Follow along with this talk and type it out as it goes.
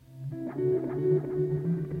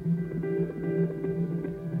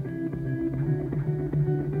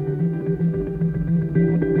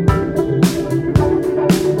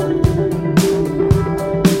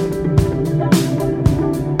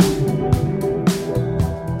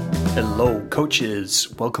Hello,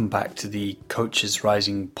 coaches. Welcome back to the Coaches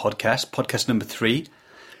Rising podcast number 3.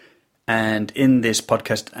 And in this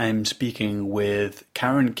podcast, I'm speaking with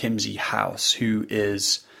Karen Kimsey House, who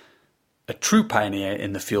is a true pioneer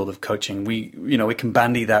in the field of coaching. We can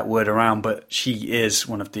bandy that word around, but she is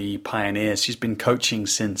one of the pioneers. She's been coaching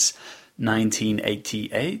since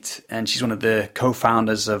 1988, and she's one of the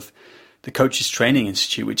co-founders of the Coaches Training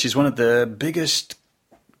Institute, which is one of the biggest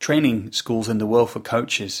training schools in the world for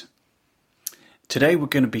coaches. Today we're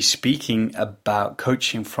going to be speaking about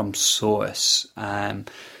coaching from source.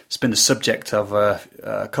 It's been the subject of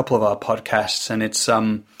a couple of our podcasts, and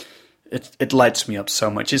it lights me up so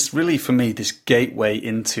much. It's really, for me, this gateway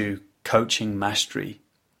into coaching mastery.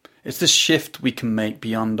 It's the shift we can make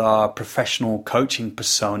beyond our professional coaching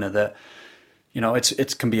persona that,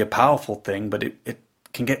 it can be a powerful thing, but it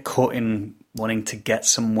can get caught in wanting to get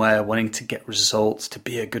somewhere, wanting to get results, to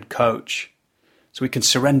be a good coach. So we can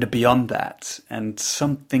surrender beyond that, and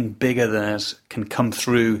something bigger than us can come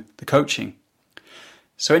through the coaching.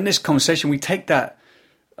 So in this conversation, we take that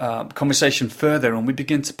conversation further, and we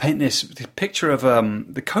begin to paint this picture of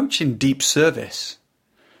the coach in deep service,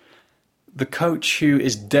 the coach who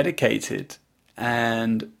is dedicated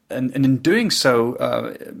and in doing so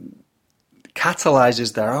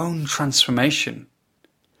catalyzes their own transformation,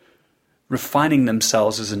 refining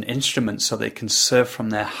themselves as an instrument so they can serve from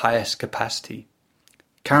their highest capacity.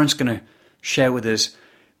 Karen's going to share with us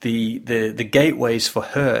the gateways for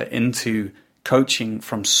her into coaching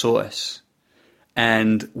from source,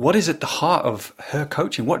 and what is at the heart of her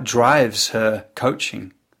coaching, what drives her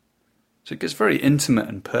coaching. So it gets very intimate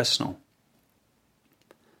and personal.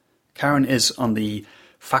 Karen is on the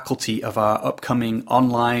faculty of our upcoming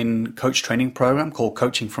online coach training program called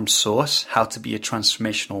Coaching from Source, How to Be a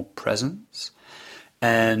Transformational Presence.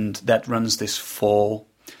 And that runs this fall.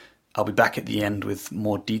 I'll be back at the end with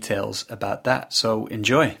more details about that. So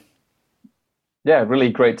enjoy. Yeah, really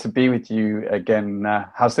great to be with you again.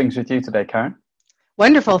 How's things with you today, Karen?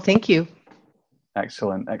 Wonderful, thank you.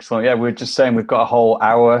 Excellent. Yeah, we were just saying we've got a whole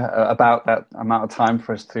hour, about that amount of time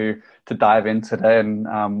for us to dive in today, and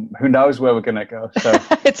who knows where we're going to go. So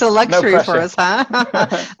it's a luxury for us, huh?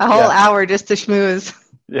 A whole hour just to schmooze.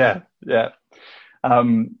 Yeah.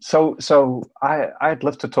 So I'd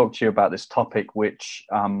love to talk to you about this topic, which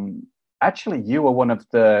actually you were one of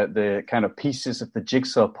the kind of pieces of the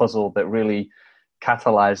jigsaw puzzle that really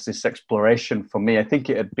catalyzed this exploration for me. I think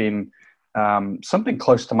it had been something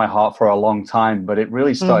close to my heart for a long time, but it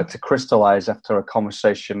really started to crystallize after a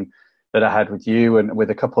conversation that I had with you and with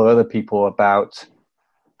a couple of other people about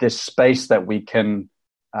this space that we can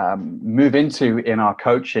move into in our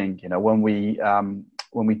coaching.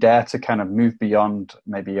 When we dare to kind of move beyond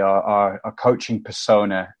maybe our coaching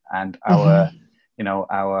persona and our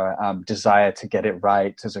desire to get it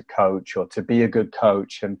right as a coach, or to be a good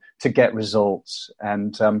coach and to get results.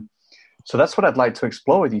 And so that's what I'd like to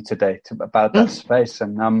explore with you today about that space.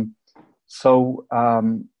 And I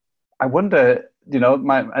wonder, in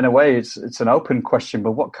a way it's an open question,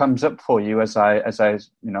 but what comes up for you as I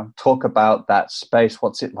talk about that space?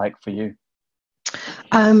 What's it like for you?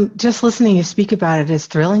 Just listening you speak about it is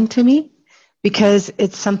thrilling to me, because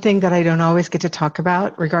it's something that I don't always get to talk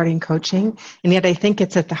about regarding coaching. And yet I think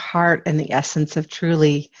it's at the heart and the essence of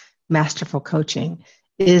truly masterful coaching,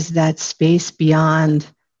 is that space beyond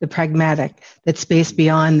the pragmatic, that space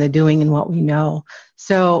beyond the doing and what we know.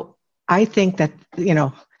 So I think that,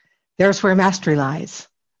 there's where mastery lies,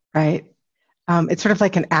 right? It's sort of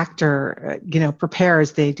like an actor,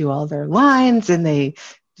 prepares. They do all their lines and they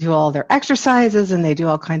do all their exercises and they do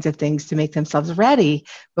all kinds of things to make themselves ready.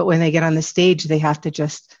 But when they get on the stage, they have to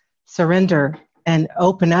just surrender and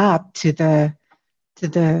open up to the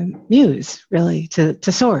muse, really,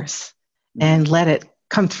 to source, and let it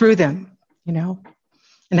come through them,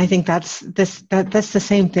 And I think that's the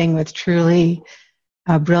same thing with truly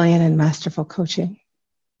brilliant and masterful coaching.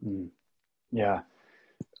 Yeah.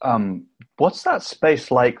 What's that space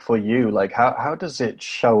like for you? Like, how does it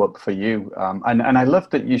show up for you? And I love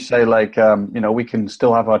that you say, like, we can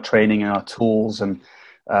still have our training and our tools, and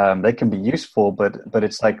they can be useful, but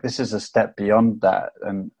it's like this is a step beyond that.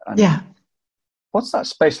 And yeah. What's that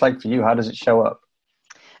space like for you? How does it show up?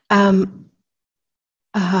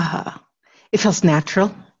 It feels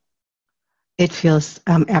natural. It feels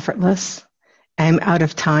effortless. I'm out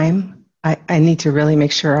of time. I need to really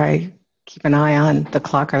make sure I keep an eye on the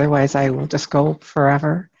clock, otherwise I will just go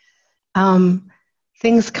forever.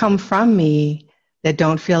 Things come from me that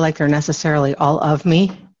don't feel like they're necessarily all of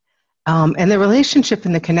me. And the relationship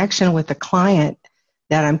and the connection with the client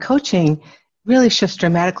that I'm coaching really shifts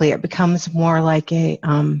dramatically. It becomes more like a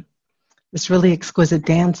this really exquisite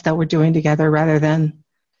dance that we're doing together, rather than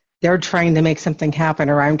they're trying to make something happen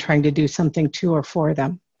or I'm trying to do something to or for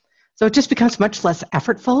them. So it just becomes much less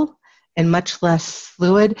effortful and much less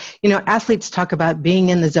fluid. Athletes talk about being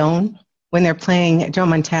in the zone when they're playing. Joe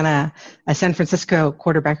Montana, a San Francisco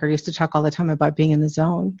quarterbacker, used to talk all the time about being in the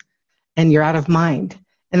zone, and you're out of mind.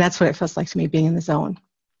 And that's what it feels like to me, being in the zone.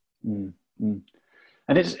 Mm-hmm.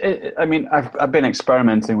 And I've been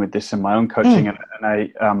experimenting with this in my own coaching, and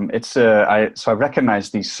I recognize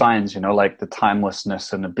these signs, like the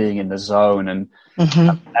timelessness and the being in the zone and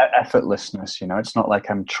effortlessness. It's not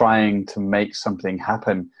like I'm trying to make something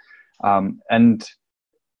happen, and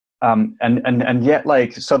yet,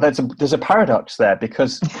 like, so there's a paradox there,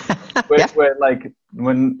 because we're like,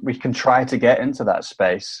 when we can try to get into that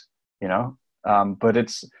space,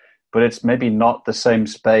 but it's maybe not the same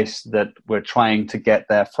space that we're trying to get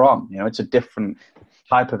there from. It's a different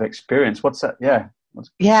type of experience. What's that? Yeah.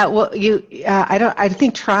 Yeah. Well, I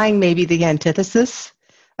think trying may be the antithesis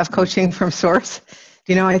of coaching from source.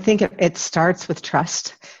 I think it starts with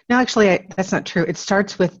trust. No, actually, that's not true. It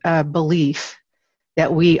starts with a belief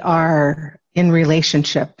that we are in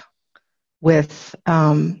relationship with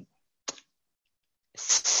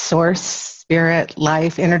source, spirit,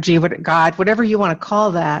 life, energy, God, whatever you want to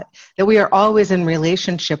call that we are always in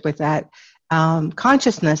relationship with that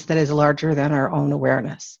consciousness that is larger than our own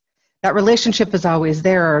awareness. That relationship is always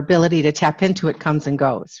there. Our ability to tap into it comes and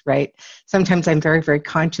goes, right? Sometimes I'm very, very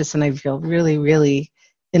conscious and I feel really, really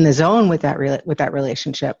in the zone with that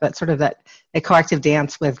relationship. That's sort of that collective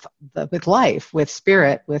dance with life, with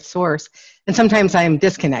spirit, with source. And sometimes I'm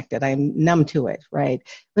disconnected. I'm numb to it, right?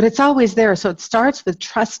 But it's always there. So it starts with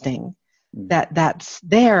trusting that that's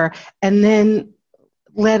there, and then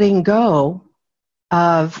letting go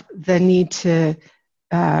of the need to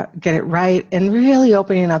get it right, and really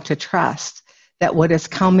opening up to trust that what is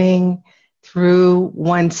coming through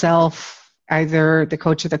oneself, either the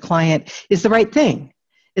coach or the client, is the right thing,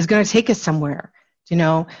 is going to take us somewhere.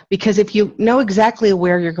 Because if you know exactly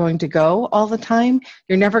where you're going to go all the time,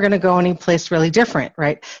 you're never going to go any place really different,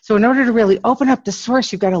 right? So in order to really open up the source,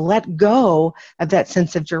 you've got to let go of that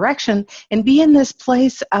sense of direction and be in this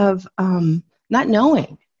place of not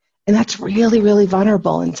knowing. And that's really, really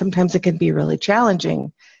vulnerable. And sometimes it can be really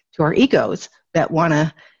challenging to our egos that want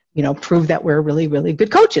to, prove that we're really, really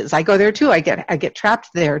good coaches. I go there too. I get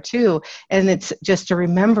trapped there too. And it's just a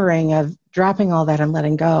remembering of dropping all that and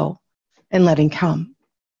letting go. And letting come.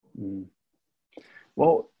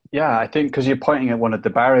 Well, yeah, I think because you're pointing at one of the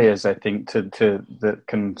barriers, I think, to that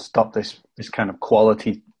can stop this kind of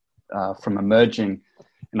quality from emerging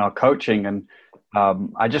in our coaching. And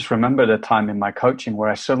I just remember the time in my coaching where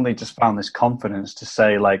I suddenly just found this confidence to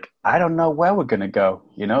say, like, I don't know where we're going to go.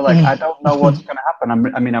 I don't know what's going to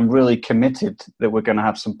happen. I'm really committed that we're going to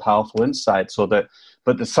have some powerful insights, but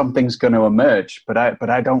that something's going to emerge. But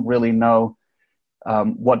I don't really know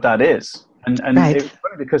what that is. And right. It's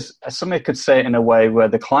funny because somebody could say it in a way where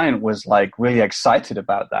the client was like really excited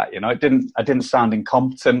about that. I didn't sound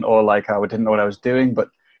incompetent or like I didn't know what I was doing, but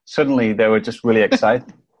suddenly they were just really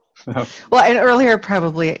excited. Well, and earlier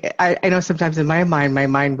probably, I know sometimes in my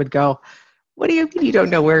mind would go, what do you mean you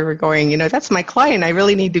don't know where we're going? That's my client. I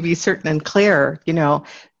really need to be certain and clear,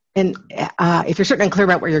 And if you're certain and clear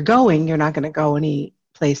about where you're going, you're not going to go any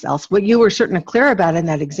place else. What you were certain and clear about in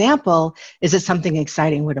that example is that something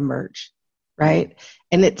exciting would emerge, right?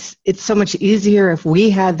 And it's so much easier if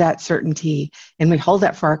we had that certainty and we hold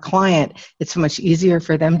that for our client. It's so much easier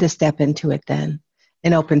for them to step into it then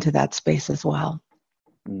and open to that space as well.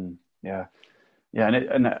 Yeah,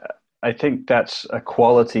 and I think that's a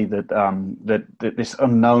quality that that this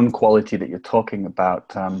unknown quality that you're talking about,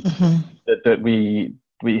 that we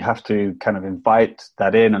have to kind of invite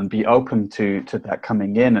that in and be open to that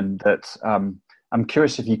coming in. And that I'm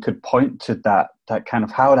curious if you could point to that kind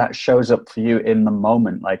of how that shows up for you in the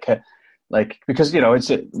moment, like because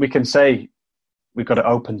we can say we've got to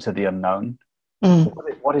open to the unknown.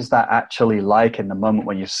 What is that actually like in the moment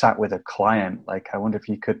when you sat with a client? Like, I wonder if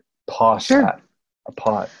you could parse that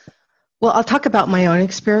apart. Well, I'll talk about my own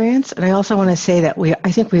experience, and I also want to say that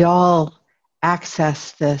I think we all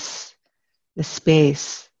access this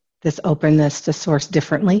space, this openness to source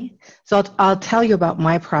differently. So I'll tell you about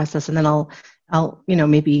my process, and then I'll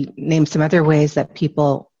maybe name some other ways that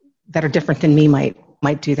people that are different than me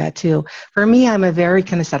might do that too. For me, I'm a very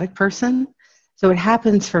kinesthetic person, so it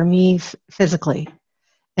happens for me physically,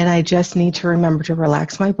 and I just need to remember to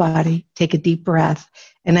relax my body, take a deep breath,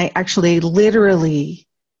 and I actually literally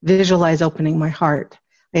visualize opening my heart.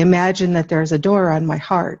 I imagine that there's a door on my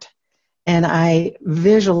heart, and I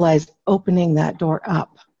visualize opening that door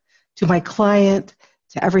up to my client,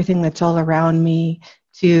 to everything that's all around me,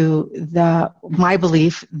 to my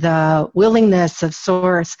belief, the willingness of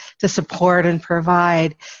Source to support and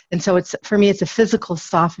provide. And so for me, it's a physical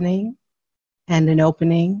softening and an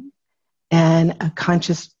opening and a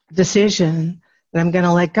conscious decision that I'm going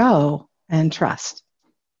to let go and trust.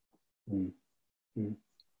 Mm-hmm.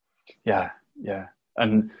 Yeah.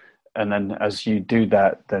 And then as you do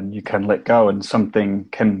that, then you can let go and something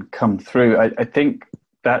can come through. I think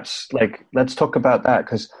that's like, let's talk about that,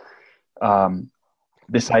 because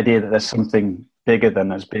this idea that there's something bigger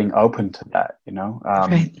than us, being open to that,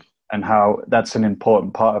 Right. And how that's an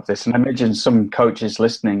important part of this. And I imagine some coaches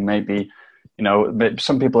listening, maybe,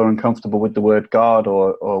 some people are uncomfortable with the word God,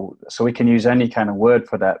 or so we can use any kind of word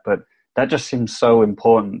for that. But that just seems so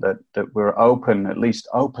important that we're open, at least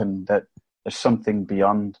open, that there's something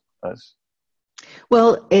beyond us.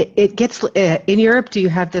 Well, it gets, in Europe, do you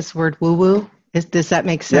have this word woo-woo? Does that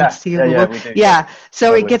make sense to you? Yeah, we do. Yeah. So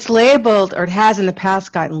totally. It gets labeled, or it has in the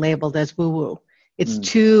past gotten labeled as woo-woo. It's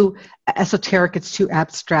too esoteric. It's too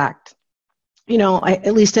abstract.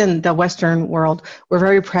 At least in the Western world, we're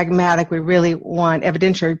very pragmatic. We really want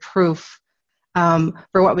evidentiary proof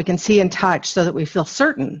for what we can see and touch so that we feel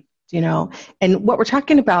certain, And what we're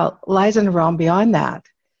talking about lies in the realm beyond that.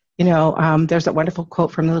 There's that wonderful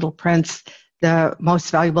quote from The Little Prince: the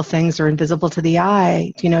most valuable things are invisible to the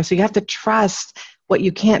eye, so you have to trust what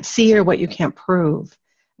you can't see or what you can't prove.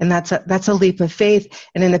 And that's a leap of faith.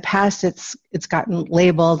 And in the past, it's gotten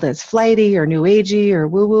labeled as flighty or new agey or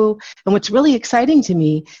woo-woo. And what's really exciting to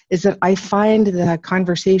me is that I find the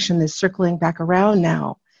conversation is circling back around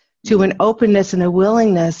now to an openness and a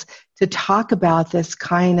willingness to talk about this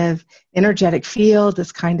kind of energetic field,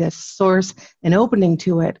 this kind of source, and opening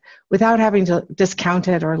to it without having to discount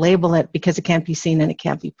it or label it because it can't be seen and it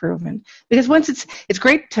can't be proven. Because once it's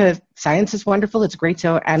great science is wonderful, it's great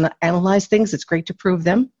to analyze things, it's great to prove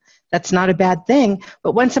them. That's not a bad thing.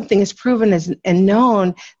 But once something is proven and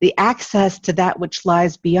known, the access to that which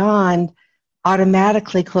lies beyond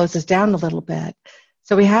automatically closes down a little bit.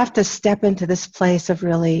 So we have to step into this place of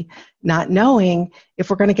really not knowing if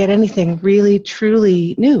we're going to get anything really,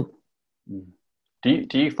 truly new. Do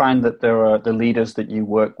you find that there are the leaders that you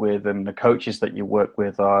work with and the coaches that you work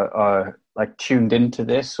with are like tuned into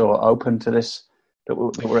this or open to this that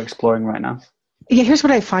we're exploring right now? Yeah, here's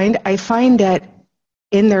what I find. I find that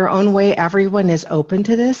in their own way, everyone is open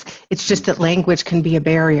to this. It's just that language can be a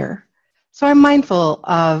barrier. So I'm mindful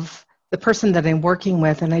of the person that I'm working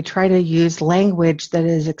with, and I try to use language that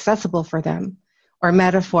is accessible for them, or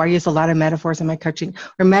metaphor. I use a lot of metaphors in my coaching,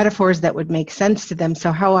 or metaphors that would make sense to them.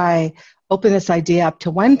 So how I open this idea up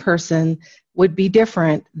to one person would be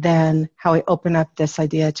different than how I open up this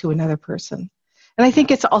idea to another person. And I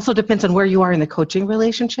think it also depends on where you are in the coaching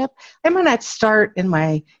relationship. I might not start in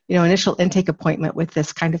my initial intake appointment with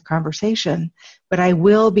this kind of conversation, but I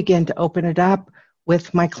will begin to open it up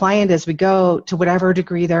with my client as we go to whatever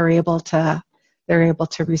degree they're able to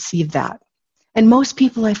receive that. And most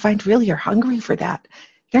people I find really are hungry for that.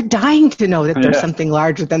 They're dying to know that there's something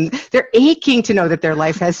larger than, they're aching to know that their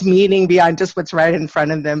life has meaning beyond just what's right in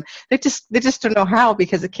front of them. They just don't know how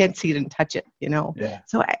because they can't see it and touch it, Yeah.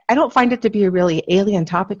 So I don't find it to be a really alien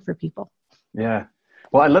topic for people. Yeah.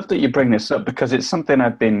 Well, I love that you bring this up because it's something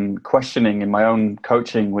I've been questioning in my own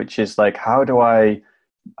coaching, which is like, how do I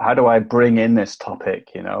bring in this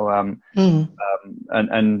topic, and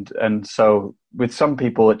so with some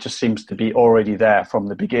people, it just seems to be already there from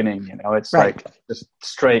the beginning. It's right. Like just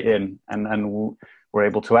straight in, and we're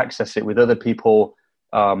able to access it. With other people,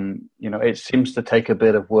 it seems to take a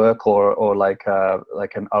bit of work, or like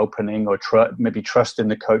an opening, or maybe trust in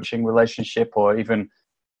the coaching relationship, or even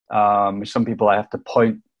some people I have to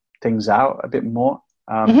point things out a bit more.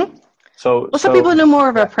 So some people know more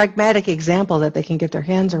of a pragmatic example that they can get their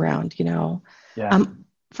hands around. Yeah.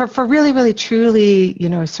 For really, really, truly,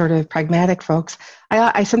 sort of pragmatic folks,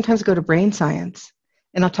 I sometimes go to brain science,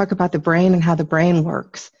 and I'll talk about the brain and how the brain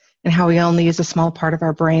works, and how we only use a small part of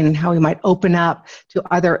our brain, and how we might open up to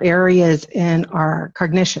other areas in our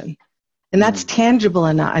cognition. And that's tangible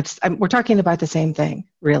enough. We're talking about the same thing,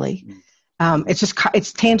 really.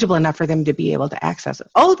 It's tangible enough for them to be able to access it.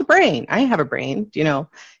 Oh, the brain. I have a brain. You're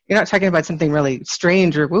not talking about something really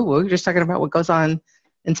strange or woo-woo. You're just talking about what goes on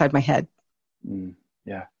inside my head.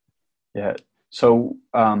 Yeah. So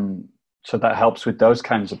that helps with those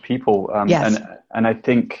kinds of people. Yes. And I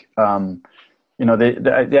think, I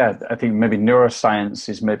think maybe neuroscience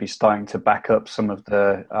is maybe starting to back up some of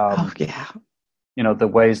the, the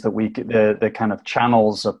ways that the kind of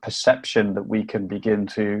channels of perception that we can begin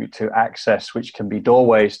to access, which can be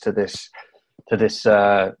doorways to this this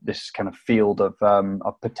this kind of field of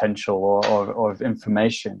potential or of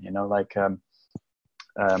information, you know, like our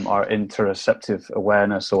interoceptive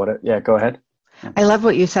awareness or whatever. Yeah, go ahead. Yeah. I love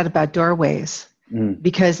what you said about doorways,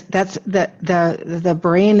 because that's the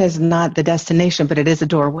brain is not the destination, but it is a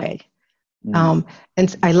doorway.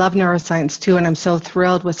 And I love neuroscience too, and I'm so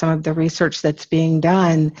thrilled with some of the research that's being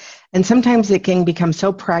done. And sometimes it can become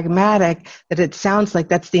so pragmatic that it sounds like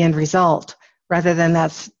that's the end result, rather than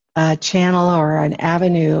that's a channel or an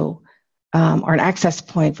avenue or an access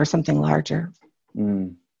point for something larger.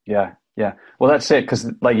 Yeah. Well, that's it,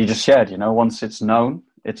 because like you just shared, you know, once it's known,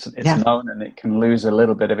 it's known, and it can lose a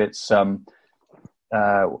little bit of its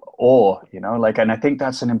awe, you know, like, and I think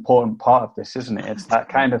that's an important part of this, isn't it? It's that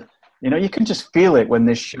kind of, you know, you can just feel it when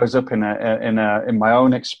this shows up in my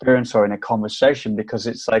own experience or in a conversation, because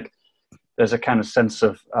it's like there's a kind of sense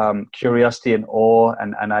of curiosity and awe,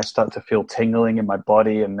 and I start to feel tingling in my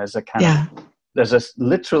body, and there's a kind of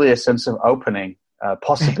literally a sense of opening,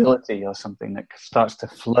 possibility, or something that starts to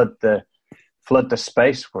flood the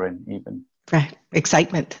space we're in, even. Right,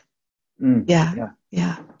 excitement. Yeah.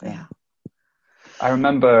 I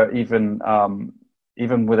remember even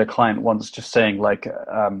with a client once just saying, like,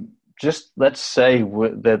 just let's say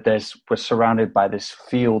we're surrounded by this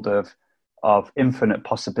field of infinite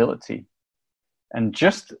possibility, and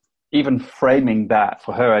just even framing that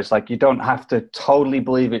for her as like, you don't have to totally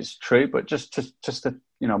believe it's true, but just to,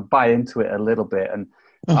 you know, buy into it a little bit. And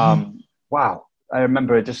wow, I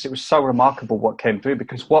remember it was so remarkable what came through,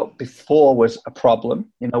 because what before was a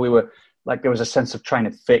problem, you know, we were like, there was a sense of trying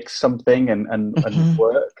to fix something and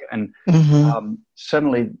work. And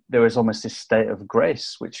suddenly there was almost this state of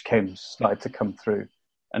grace, which started to come through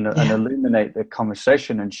and illuminate the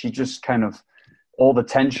conversation. And she just kind of, all the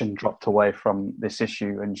tension dropped away from this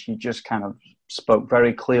issue. And she just kind of spoke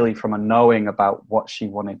very clearly from a knowing about what she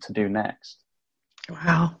wanted to do next.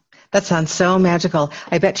 Wow. That sounds so magical.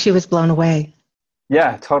 I bet she was blown away.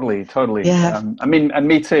 Yeah, totally. Yeah. I mean, and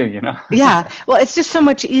me too, you know. Yeah. Well, it's just so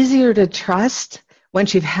much easier to trust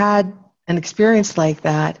once you've had an experience like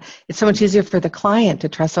that. It's so much easier for the client to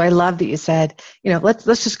trust. So I love that you said, you know, let's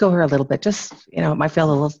just go here a little bit. Just, you know, it might feel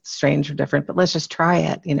a little strange or different, but let's just try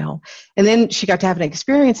it, you know. And then she got to have an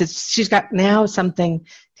experience. She's got now something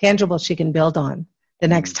tangible she can build on the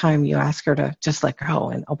next time you ask her to just let go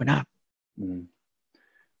and open up.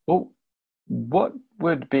 Well, what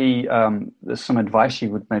would be some advice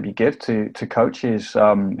you would maybe give to coaches who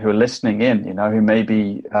are listening in, you know, who may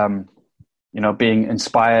be, you know, being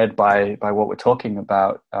inspired by what we're talking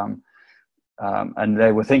about, and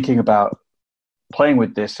they were thinking about playing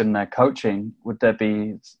with this in their coaching? Would there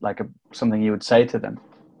be like something you would say to them?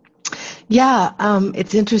 Yeah,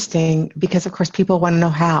 it's interesting because, of course, people want to know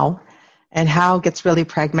how, and how gets really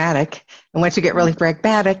pragmatic. And once you get really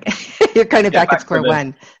pragmatic, you're kind of back at square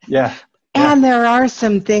one. Yeah. And there are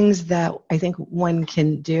some things that I think one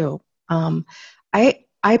can do.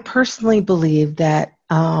 I personally believe that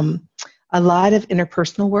a lot of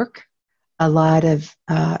interpersonal work, a lot of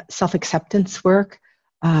self-acceptance work,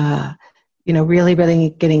 you know, really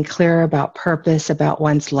getting clear about purpose, about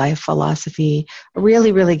one's life philosophy,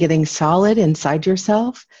 really getting solid inside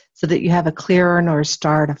yourself so that you have a clearer North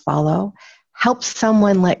Star to follow, helps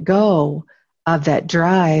someone let go of that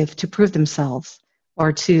drive to prove themselves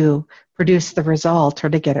or to produce the result or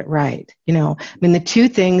to get it right. You know, I mean, the two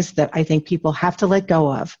things that I think people have to let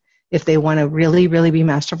go of if they want to really be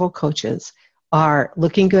masterful coaches are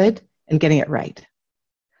looking good and getting it right.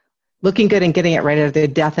 Looking good and getting it right are the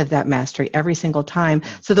death of that mastery every single time.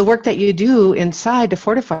 So the work that you do inside to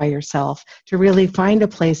fortify yourself, to really find a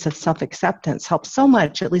place of self-acceptance helps so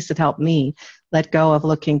much, at least it helped me, let go of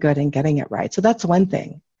looking good and getting it right. So that's one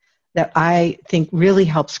thing that I think really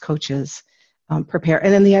helps coaches prepare.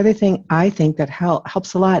 And then the other thing I think that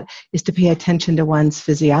helps a lot is to pay attention to one's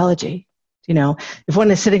physiology. You know, if one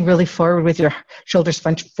is sitting really forward with your shoulders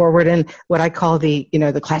bunched forward in what I call the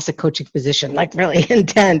classic coaching position, like really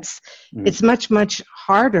intense, it's much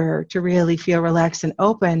harder to really feel relaxed and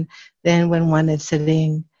open than when one is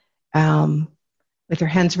sitting with their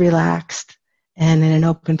hands relaxed and in an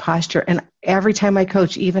open posture. And every time I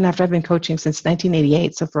coach, even after I've been coaching since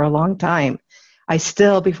 1988, so for a long time, I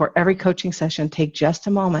still, before every coaching session, take just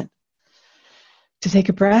a moment to take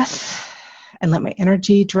a breath and let my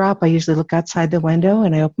energy drop. I usually look outside the window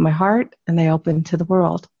and I open my heart and I open to the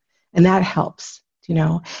world. And that helps, you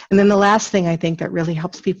know. And then the last thing I think that really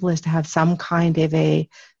helps people is to have some kind of a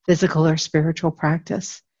physical or spiritual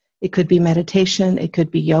practice. It could be meditation. It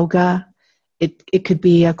could be yoga. It could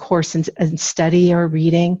be a course in study or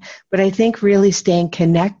reading. But I think really staying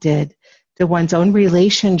connected to one's own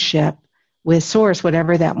relationship with source,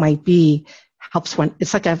 whatever that might be, helps one.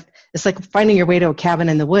 It's like finding your way to a cabin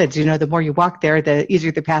in the woods. The more you walk there, the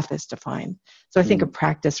easier the path is to find. So I think a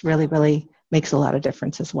practice really, really makes a lot of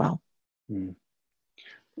difference as well.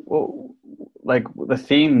 Well, like the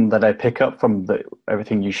theme that I pick up from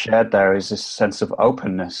everything you shared there is this sense of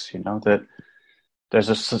openness, that there's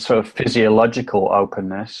a sort of physiological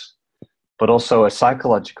openness, but also a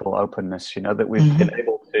psychological openness, that we've been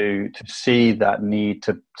able to see that need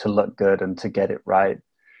to look good and to get it right,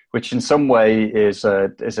 which in some way is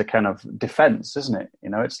a kind of defense, isn't it?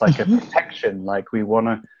 It's like a protection, like we want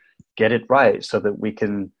to get it right so that we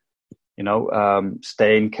can,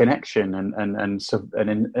 stay in connection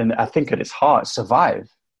and I think at its heart, survive.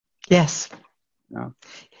 Yes.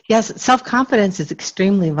 Yes. Self-confidence is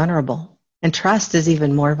extremely vulnerable, and trust is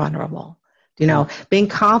even more vulnerable. Being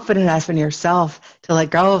confident enough in yourself to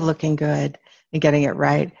let go of looking good and getting it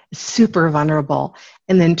right is super vulnerable.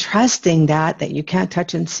 And then trusting that you can't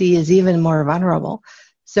touch and see is even more vulnerable.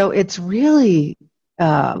 So it's really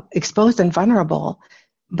exposed and vulnerable.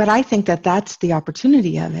 But I think that that's the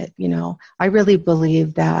opportunity of it. I really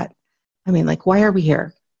believe that, why are we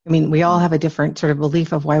here? We all have a different sort of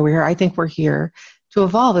belief of why we're here. I think we're here to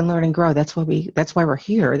evolve and learn and grow. That's why we're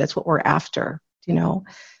here. That's what we're after,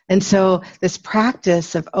 And so this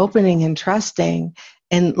practice of opening and trusting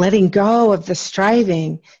and letting go of the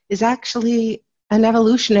striving is actually an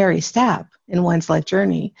evolutionary step in one's life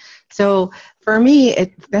journey. So for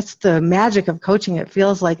me, that's the magic of coaching. It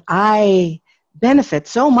feels like I benefit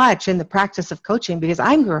so much in the practice of coaching because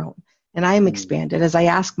I'm grown and I am expanded as I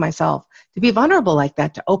ask myself to be vulnerable like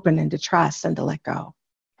that, to open and to trust and to let go.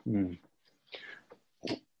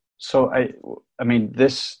 So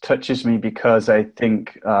this touches me because I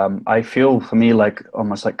think I feel for me like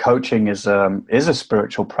almost like coaching is a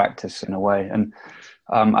spiritual practice in a way, and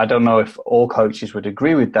I don't know if all coaches would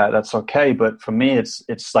agree with that. That's okay, but for me,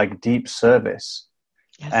 it's like deep service.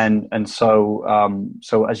 Yes. And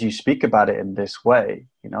so as you speak about it in this way,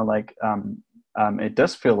 it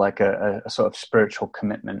does feel like a sort of spiritual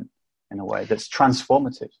commitment in a way that's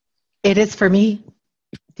transformative. It is for me,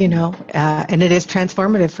 and it is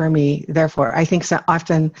transformative for me. Therefore, I think so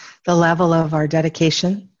often the level of our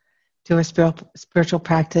dedication to a spiritual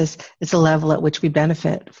practice is the level at which we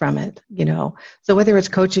benefit from it. So whether it's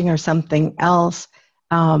coaching or something else,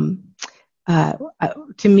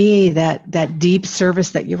 to me, that deep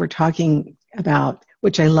service that you were talking about,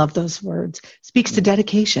 which I love those words, speaks to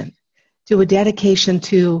dedication, to a dedication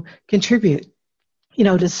to contribute,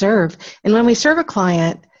 to serve. And when we serve a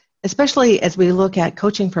client, especially as we look at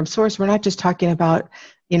coaching from source, we're not just talking about,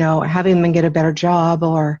 having them get a better job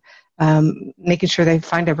or making sure they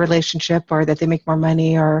find a relationship or that they make more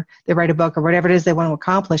money or they write a book or whatever it is they want to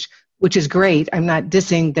accomplish, which is great. I'm not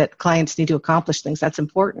dissing that clients need to accomplish things. That's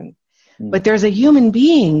important. But there's a human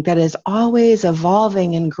being that is always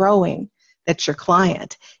evolving and growing. That's your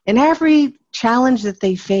client. And every challenge that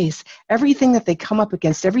they face, everything that they come up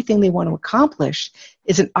against, everything they want to accomplish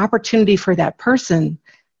is an opportunity for that person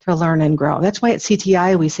to learn and grow. That's why at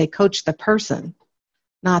CTI we say coach the person,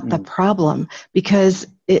 not the problem, because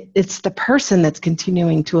it's the person that's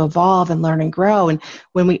continuing to evolve and learn and grow. And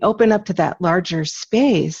when we open up to that larger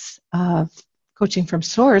space of coaching from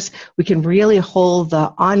source, we can really hold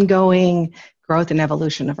the ongoing growth and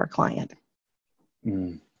evolution of our client.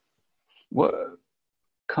 What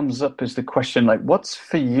comes up is the question, like, what's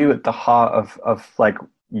for you at the heart of like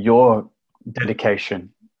your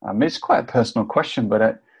dedication? It's quite a personal question,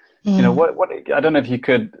 but what I don't know if you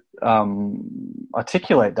could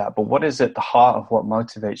articulate that, but what is at the heart of what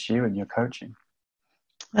motivates you in your coaching?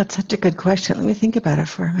 That's such a good question. Let me think about it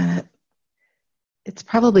for a minute. It's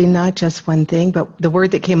probably not just one thing, but the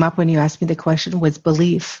word that came up when you asked me the question was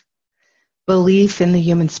belief. Belief in the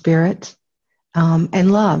human spirit,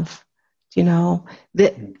 and love.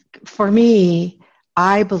 That for me,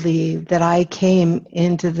 I believe that I came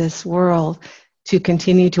into this world to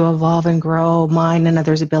continue to evolve and grow mine and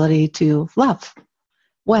others' ability to love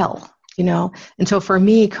well, And so for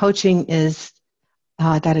me, coaching is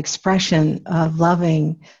that expression of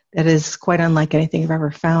loving that is quite unlike anything I've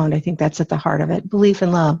ever found. I think that's at the heart of it. Belief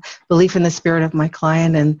in love, belief in the spirit of my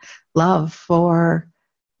client, and love for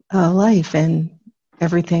life and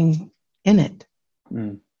everything in it.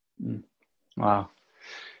 Wow.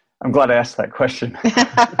 I'm glad I asked that question.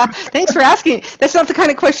 Thanks for asking. That's not the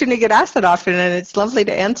kind of question you get asked that often, and it's lovely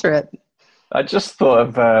to answer it. I just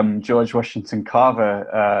thought of George Washington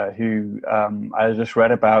Carver, who I just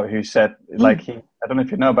read about, who said, I don't know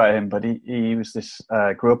if you know about him, but he was this,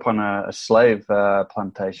 grew up on a slave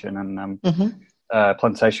plantation and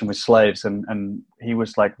plantation with slaves. And he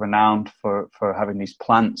was like renowned for having these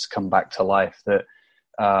plants come back to life that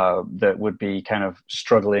that would be kind of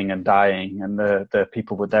struggling and dying, and the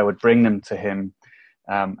people would bring them to him,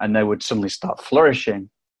 and they would suddenly start flourishing,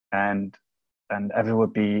 and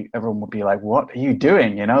everyone would be like, "What are you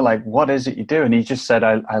doing? Like, what is it you do?" And he just said,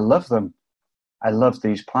 "I love them. I love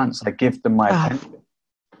these plants. I give them my attention."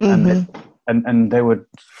 Mm-hmm. And they would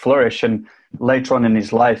flourish. And later on in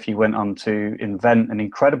his life, he went on to invent an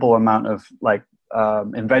incredible amount of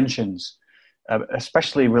inventions,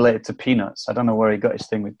 especially related to peanuts. I don't know where he got his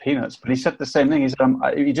thing with peanuts, but he said the same thing. He said,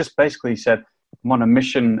 he just basically said, "I'm on a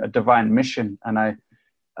mission, a divine mission, and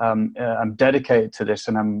I'm dedicated to this,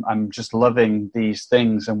 and I'm just loving these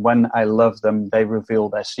things. And when I love them, they reveal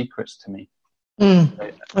their secrets to me." And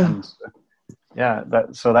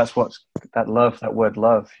that's what that love, that word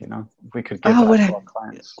love, if we could give that to our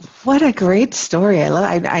clients. What a great story. I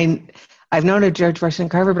love. I've known of George Washington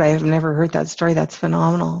Carver, but I have never heard that story. That's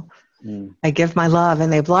phenomenal. I give my love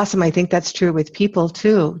and they blossom. I think that's true with people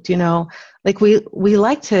too. Like we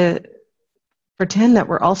like to pretend that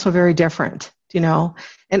we're also very different,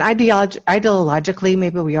 and ideologically,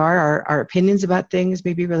 maybe we are. Our opinions about things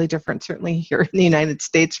may be really different. Certainly here in the United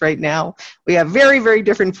States right now, we have very, very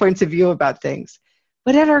different points of view about things.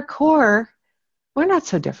 But at our core, we're not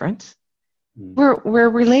so different. We're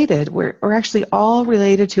related. We're actually all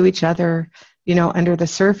related to each other, under the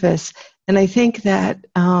surface. And I think that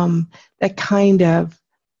that kind of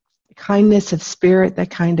kindness of spirit, that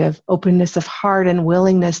kind of openness of heart and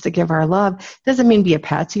willingness to give our love doesn't mean be a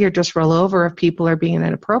patsy or just roll over if people are being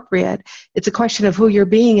inappropriate. It's a question of who you're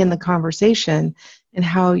being in the conversation and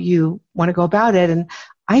how you want to go about it. And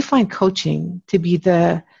I find coaching to be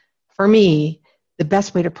for me, the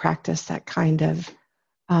best way to practice that kind of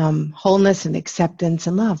wholeness and acceptance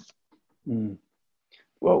and love.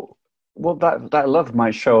 Well, that love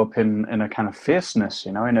might show up in a kind of fierceness,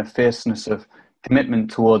 in a fierceness of commitment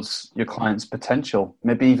towards your client's potential,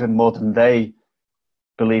 maybe even more than they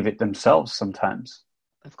believe it themselves sometimes.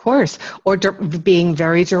 Of course. Or being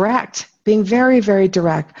very direct, being very, very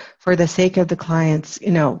direct for the sake of the client's,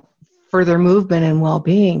 further movement and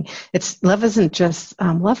well-being. Love isn't just,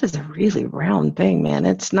 love is a really round thing, man.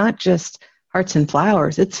 It's not just hearts and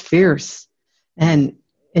flowers. It's fierce and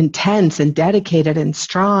intense and dedicated and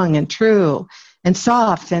strong and true and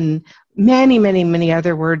soft and many, many, many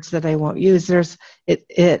other words that I won't use.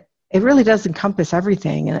 It really does encompass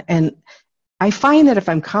everything. And I find that if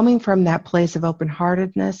I'm coming from that place of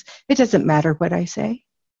open-heartedness, it doesn't matter what I say.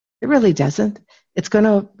 It really doesn't. It's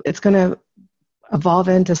gonna evolve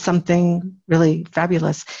into something really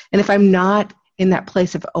fabulous. And if I'm not in that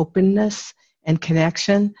place of openness and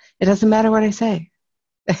connection, it doesn't matter what I say.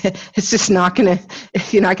 It's just not gonna,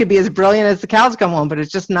 I could be as brilliant as the cows come home, but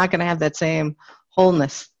it's just not gonna have that same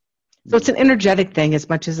wholeness. So it's an energetic thing as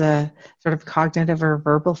much as a sort of cognitive or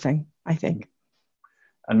verbal thing, I think.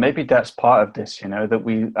 And maybe that's part of this, that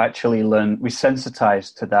we actually we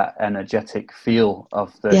sensitize to that energetic feel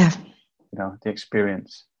of the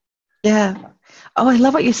experience. Yeah. Oh, I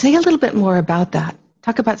love what you say. A little bit more about that.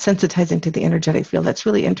 Talk about sensitizing to the energetic field. That's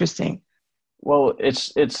really interesting. Well,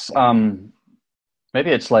 it's maybe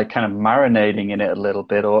it's like kind of marinating in it a little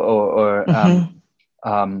bit, or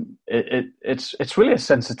it's really a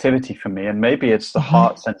sensitivity for me, and maybe it's the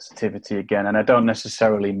heart sensitivity again. And I don't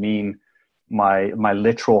necessarily mean my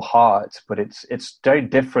literal heart, but it's very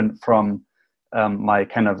different from my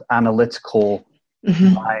kind of analytical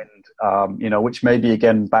mind, which may be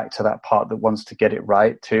again back to that part that wants to get it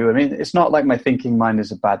right too. I mean, it's not like my thinking mind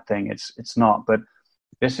is a bad thing. It's not, but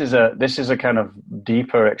this is a kind of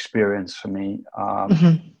deeper experience for me.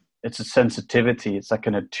 It's a sensitivity. It's like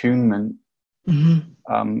an attunement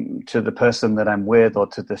to the person that I'm with, or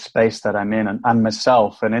to the space that I'm in, and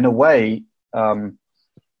myself. And in a way, and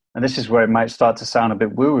this is where it might start to sound a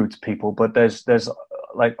bit woo-woo to people, but there's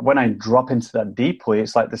like when I drop into that deeply,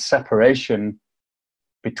 it's like the separation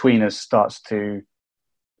between us starts to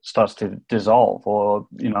dissolve, or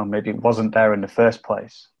maybe it wasn't there in the first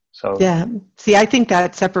place. So yeah, see, I think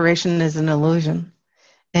that separation is an illusion,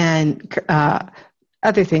 and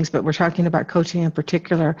other things, but we're talking about coaching in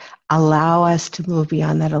particular. Allow us to move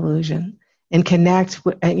beyond that illusion and connect,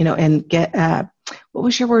 and get what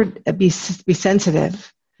was your word? Be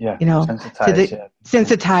sensitive. Yeah,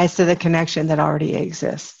 sensitized to the connection that already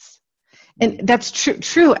exists. And that's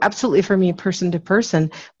true, absolutely, for me, person to person.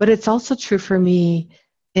 But it's also true for me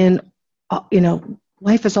in,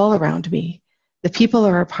 life is all around me. The people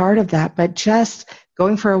are a part of that. But just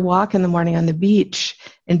going for a walk in the morning on the beach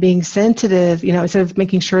and being sensitive, instead of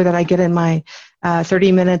making sure that I get in my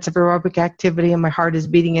 30 minutes of aerobic activity and my heart is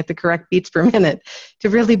beating at the correct beats per minute, to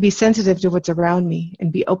really be sensitive to what's around me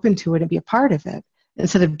and be open to it and be a part of it,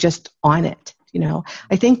 instead of just on it,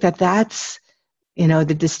 I think that's,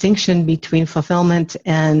 the distinction between fulfillment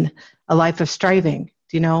and a life of striving,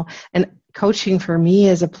 and coaching for me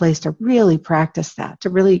is a place to really practice that, to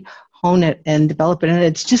really hone it and develop it. And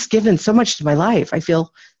it's just given so much to my life. I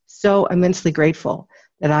feel so immensely grateful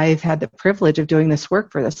that I've had the privilege of doing this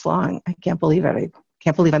work for this long. I can't believe it. I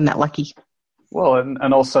can't believe I'm that lucky. Well,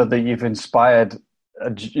 and also that you've inspired a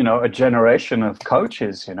generation of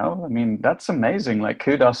coaches, I mean, that's amazing. Like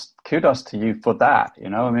kudos to you for that,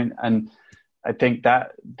 I mean, and I think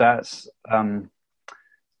that's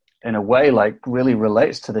in a way like really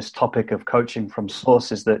relates to this topic of coaching from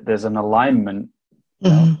source, is that there's an alignment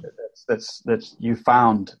that's you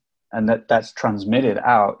found, and that's transmitted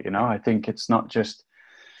out. I think it's not just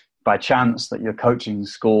by chance that your coaching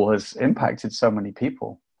school has impacted so many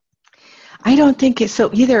people. I don't think it's so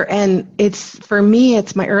either. And for me,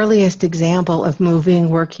 it's my earliest example of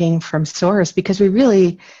working from source, because we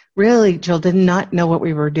really, Jill, did not know what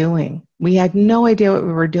we were doing. We had no idea what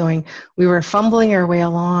we were doing. We were fumbling our way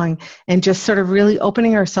along and just sort of really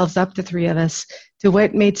opening ourselves up, the three of us, to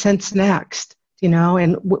what made sense next,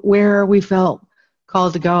 and where we felt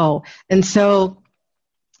called to go. And so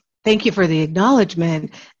thank you for the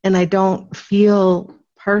acknowledgement. And I don't feel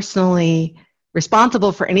personally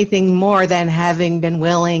responsible for anything more than having been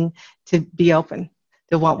willing to be open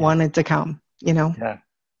to what wanted to come, Yeah.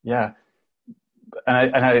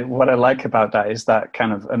 And what I like about that is that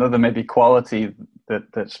kind of another maybe quality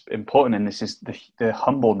that's important in this is the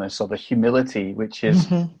humbleness or the humility, which is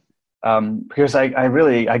because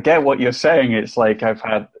I get what you're saying. It's like I've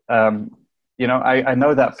had, I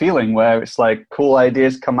know that feeling where it's like cool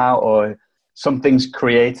ideas come out or something's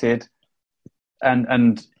created,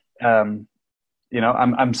 and I'm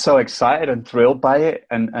so excited and thrilled by it,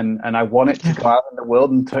 and I want it to go out in the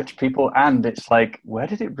world and touch people. And it's like, where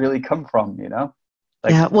did it really come from?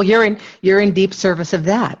 Well, you're in deep service of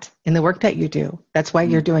that in the work that you do. That's why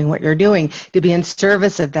you're doing what you're doing, to be in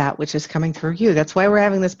service of that which is coming through you. That's why we're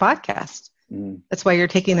having this podcast. That's why you're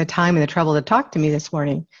taking the time and the trouble to talk to me this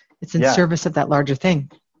morning. It's in service of that larger thing.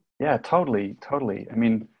 Yeah, totally. I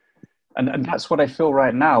mean, and that's what I feel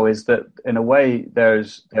right now, is that in a way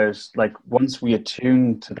there's like, once we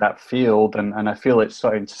attune to that field, and I feel it's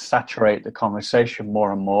starting to saturate the conversation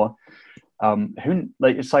more and more.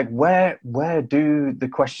 It's like, where do the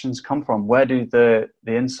questions come from? Where do the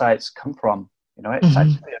insights come from?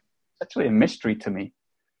 It's actually a mystery to me.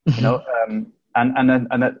 And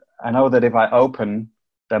I know that if I open,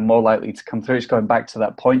 they're more likely to come through. It's going back to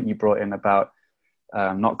that point you brought in about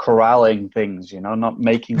not corralling things, not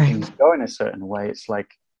making things go in a certain way. It's like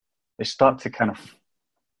they start to kind of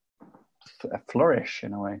flourish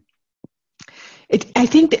in a way. I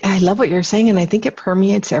think I love what you're saying, and I think it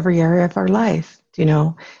permeates every area of our life.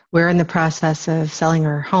 We're in the process of selling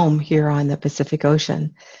our home here on the Pacific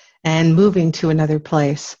Ocean and moving to another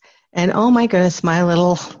place. And oh my goodness, my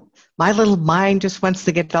little mind just wants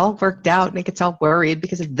to get it all worked out, and it gets all worried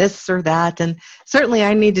because of this or that. And certainly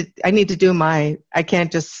I need to do I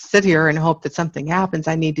can't just sit here and hope that something happens.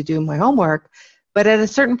 I need to do my homework. But at a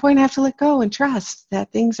certain point, I have to let go and trust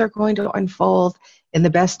that things are going to unfold in the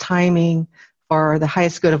best timing for the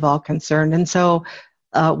highest good of all concerned. And so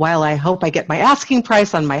while I hope I get my asking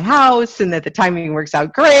price on my house and that the timing works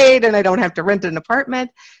out great and I don't have to rent an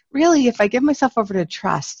apartment, really, if I give myself over to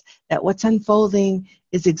trust that what's unfolding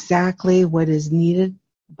is exactly what is needed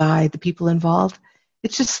by the people involved,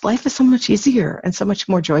 it's just, life is so much easier and so much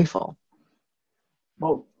more joyful.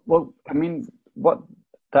 Well, I mean, what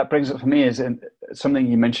that brings up for me is something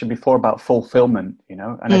you mentioned before about fulfillment,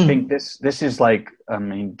 and I think this is like, I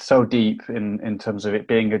mean, so deep in terms of it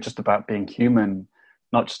being just about being human,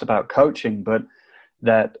 not just about coaching, but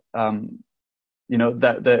that,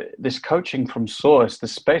 that this coaching from source, the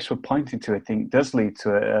space we're pointing to, I think does lead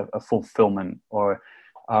to a fulfillment, or,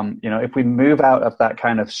 if we move out of that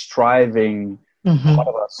kind of striving part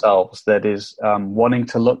of ourselves that is wanting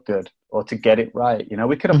to look good or to get it right,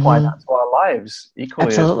 we could apply that to our lives equally.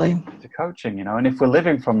 Absolutely. As to coaching, and if we're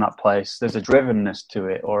living from that place, there's a drivenness to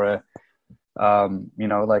it, or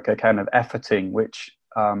like a kind of efforting, which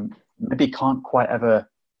maybe can't quite ever,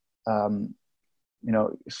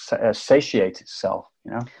 satiate itself,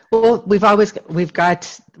 Well, we've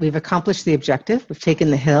accomplished the objective. We've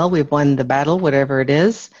taken the hill. We've won the battle, whatever it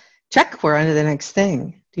is. Check, we're on to the next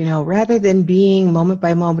thing. Rather than being moment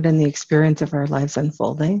by moment in the experience of our lives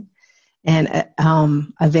unfolding, and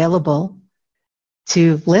available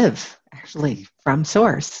to live actually from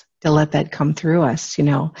source, to let that come through us,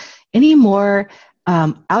 any more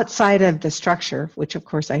outside of the structure, which of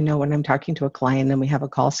course I know when I'm talking to a client and we have a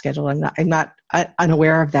call scheduled, I'm not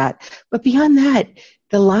unaware of that. But beyond that,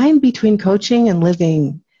 the line between coaching and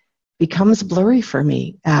living becomes blurry for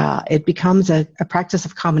me. It becomes a practice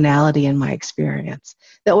of commonality in my experience.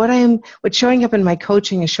 That what's showing up in my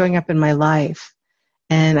coaching is showing up in my life,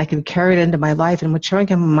 and I can carry it into my life. And what's showing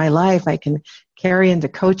up in my life, I can carry into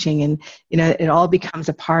coaching, and it all becomes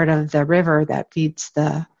a part of the river that feeds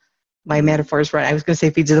my metaphors run. I was going to say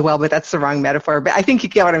feeds the well, but that's the wrong metaphor. But I think you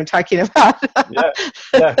get what I'm talking about.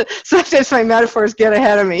 Yeah. Sometimes my metaphors get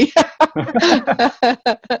ahead of me.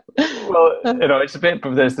 Well, it's a bit,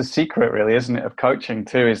 but there's the secret, really, isn't it, of coaching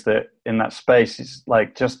too? Is that in that space, it's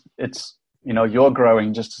like you're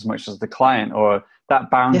growing just as much as the client, or that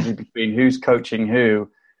boundary between who's coaching who.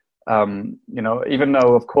 Even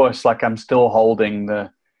though, of course, like I'm still holding the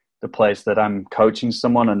place that I'm coaching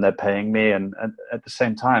someone and they're paying me, and at the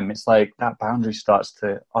same time, it's like that boundary starts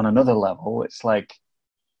to, on another level, it's like,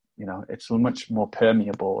 it's much more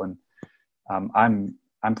permeable, and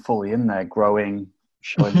I'm fully in there, growing,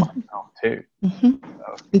 showing myself too.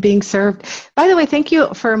 And being served. By the way, thank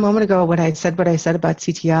you for a moment ago what I said about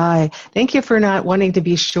CTI. Thank you for not wanting to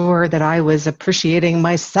be sure that I was appreciating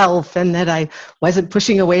myself and that I wasn't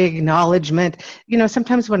pushing away acknowledgement.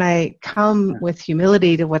 Sometimes when I come with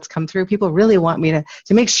humility to what's come through, people really want me to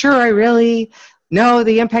make sure I really know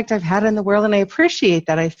the impact I've had in the world, and I appreciate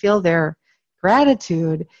that. I feel their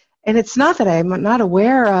gratitude. And it's not that I'm not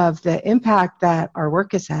aware of the impact that our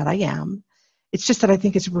work has had. I am. It's just that I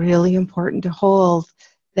think it's really important to hold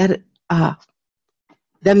that I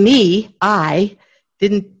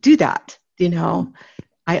didn't do that.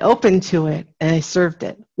 I opened to it and I served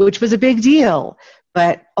it, which was a big deal,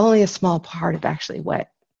 but only a small part of actually what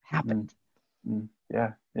happened.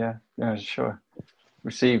 Yeah, sure.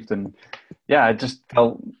 Received, and I just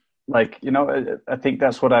felt like, I think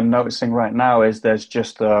that's what I'm noticing right now is there's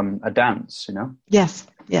just a dance, Yes,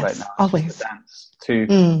 right now. Always. A dance.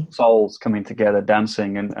 Two souls coming together,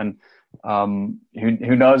 dancing, and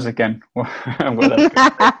who knows again where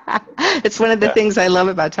that's It's one of the things I love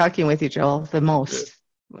about talking with you, Joel, the most.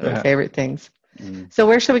 One of my favorite things. So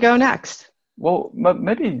where should we go next? Well,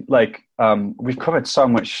 maybe we've covered so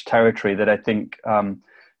much territory that I think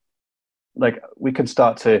we can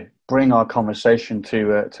start to bring our conversation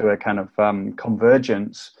to a kind of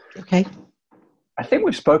convergence. Okay. I think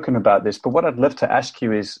we've spoken about this, but what I'd love to ask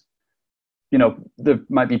you is, there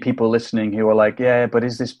might be people listening who are like, yeah, but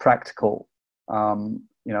is this practical?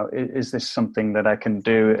 Is this something that I can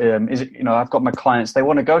do? Is it, I've got my clients, they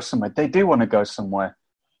want to go somewhere. They do want to go somewhere.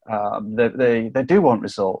 They do want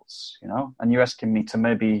results, and you're asking me to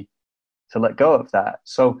let go of that.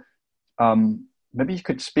 So maybe you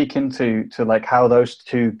could speak into how those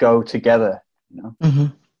two go together,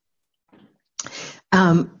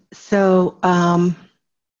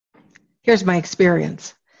 Here's my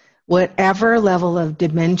experience. Whatever level of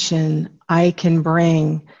dimension I can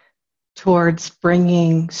bring towards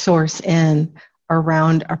bringing source in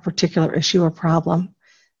around a particular issue or problem,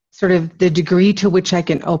 sort of the degree to which I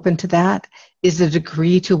can open to that is the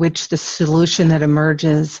degree to which the solution that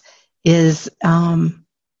emerges is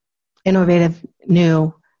innovative,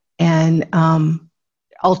 new, and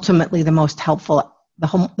ultimately the most helpful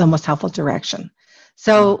direction.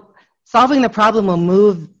 So solving the problem will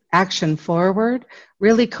move action forward.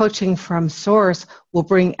 Really coaching from source will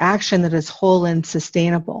bring action that is whole and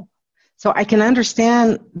sustainable. So I can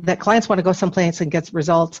understand that clients want to go someplace and get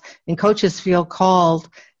results, and coaches feel called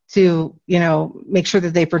to, make sure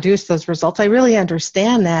that they produce those results. I really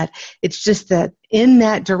understand that. It's just that in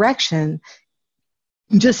that direction,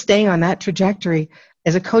 just staying on that trajectory,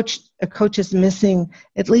 as a coach is missing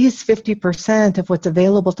at least 50% of what's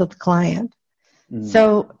available to the client.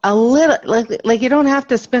 So a little, like you don't have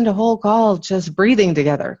to spend a whole call just breathing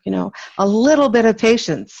together, a little bit of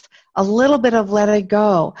patience, a little bit of let it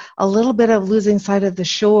go, a little bit of losing sight of the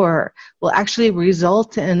shore will actually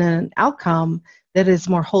result in an outcome that is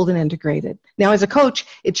more whole and integrated. Now, as a coach,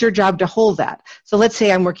 it's your job to hold that. So let's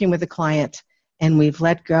say I'm working with a client and we've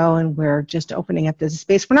let go and we're just opening up this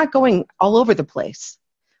space. We're not going all over the place.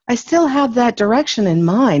 I still have that direction in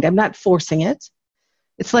mind. I'm not forcing it.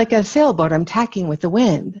 It's like a sailboat. I'm tacking with the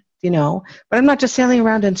wind, but I'm not just sailing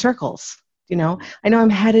around in circles. I know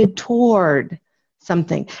I'm headed toward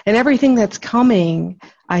something, and everything that's coming,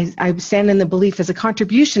 I stand in the belief as a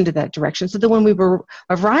contribution to that direction. So that when we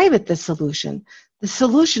arrive at the solution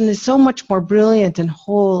is so much more brilliant and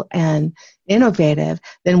whole and innovative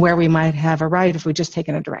than where we might have arrived if we just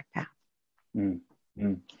taken a direct path.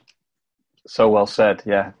 So well said.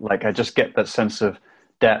 Yeah. I just get that sense of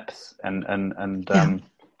depth and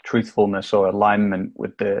truthfulness or alignment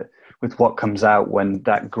with what comes out when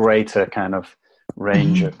that greater kind of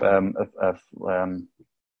range of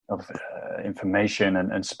information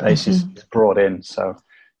and space is brought in. So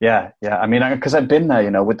yeah. I mean, because I've been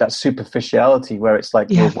there, with that superficiality where it's like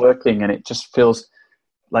you're working and it just feels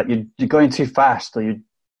like you're going too fast, or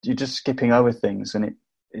you're just skipping over things, and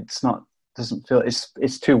doesn't feel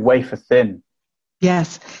it's too wafer thin.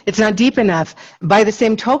 Yes, it's not deep enough. By the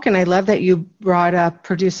same token, I love that you brought up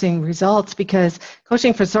producing results, because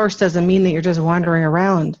coaching for source doesn't mean that you're just wandering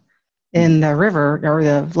around in the river or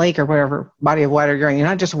the lake or whatever body of water you're in. You're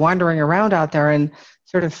not just wandering around out there and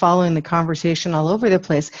sort of following the conversation all over the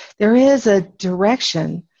place. There is a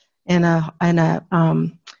direction and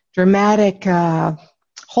a dramatic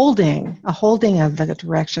holding of the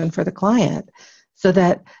direction for the client, so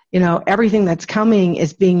that everything that's coming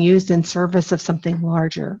is being used in service of something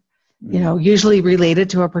larger, usually related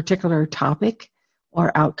to a particular topic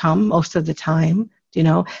or outcome most of the time,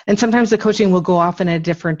 and sometimes the coaching will go off in a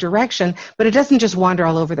different direction, but it doesn't just wander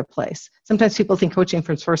all over the place. Sometimes people think coaching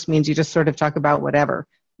from source means you just sort of talk about whatever.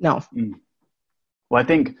 No. Well, I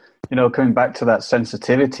think, coming back to that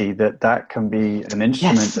sensitivity, that can be an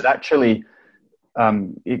instrument that actually,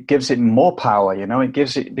 it gives it more power, it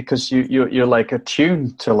gives it, because you're like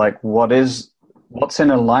attuned to like what's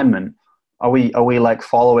in alignment. Are we like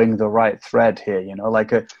following the right thread here, and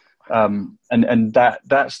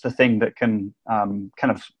that's the thing that can kind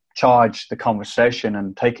of charge the conversation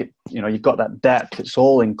and take it, you've got that depth, it's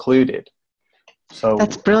all included. So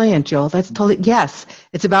that's brilliant, Joel. That's totally, yes.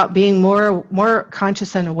 It's about being more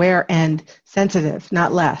conscious and aware and sensitive,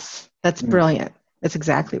 not less. That's brilliant. That's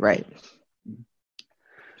exactly right.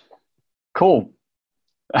 Cool.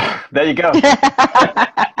 There you go.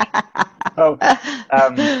 So,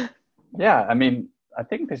 yeah, I mean, I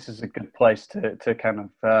think this is a good place to kind of,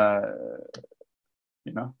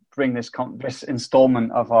 bring this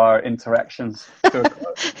installment of our interactions to a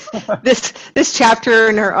close. this chapter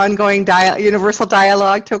in our ongoing universal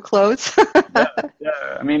dialogue to a close. Yeah.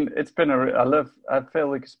 I mean, it's been I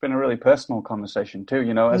feel like it's been a really personal conversation too,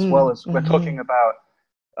 as well as we're talking about,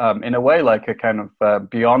 in a way, like a kind of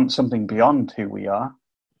beyond who we are.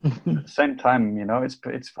 At the same time,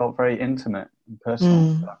 it's felt very intimate and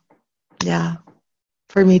personal. So. Yeah,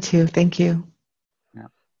 for me too. Thank you. Yeah.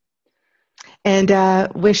 And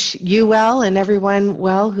wish you well and everyone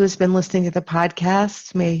well who's been listening to the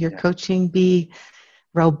podcast. May your coaching be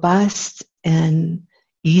robust and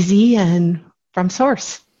easy and from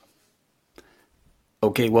source.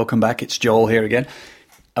 Okay, welcome back. It's Joel here again.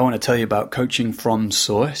 I want to tell you about coaching from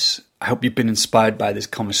source. I hope you've been inspired by this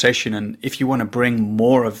conversation. And if you want to bring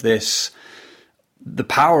more of this, the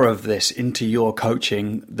power of this into your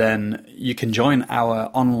coaching, then you can join our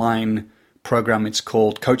online program. It's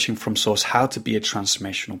called Coaching from Source, How to Be a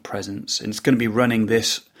Transformational Presence. And it's going to be running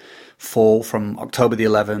this fall from October the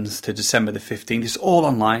 11th to December the 15th. It's all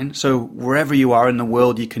online. So wherever you are in the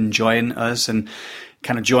world, you can join us and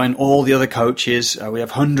kind of join all the other coaches. We have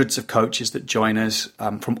hundreds of coaches that join us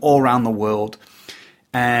from all around the world.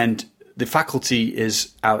 And the faculty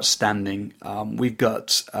is outstanding. We've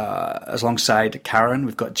got, alongside Karen,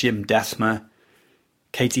 we've got Jim Dethmer,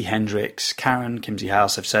 Katie Hendricks, Karen Kimsey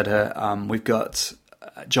House, I've said her. We've got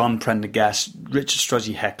John Prendergast, Richard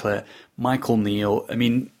Strozzi Heckler, Michael Neal. I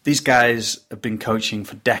mean, these guys have been coaching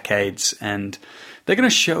for decades, and they're going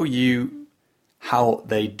to show you how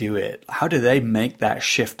they do it. How do they make that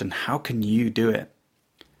shift, and how can you do it?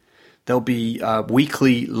 There'll be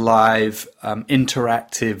weekly live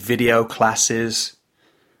interactive video classes.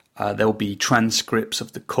 There'll be transcripts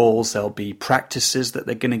of the calls. There'll be practices that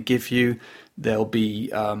they're going to give you. There'll be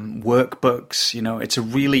workbooks. It's a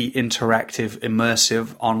really interactive,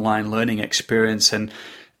 immersive online learning experience. And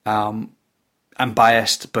I'm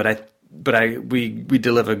biased, but we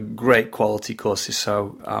deliver great quality courses.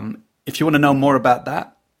 So if you want to know more about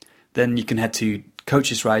that, then you can head to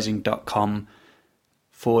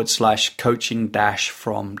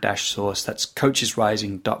coachesrising.com/coaching-from-source. That's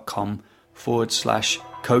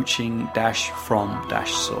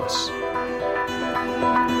coachesrising.com/coaching-from-source.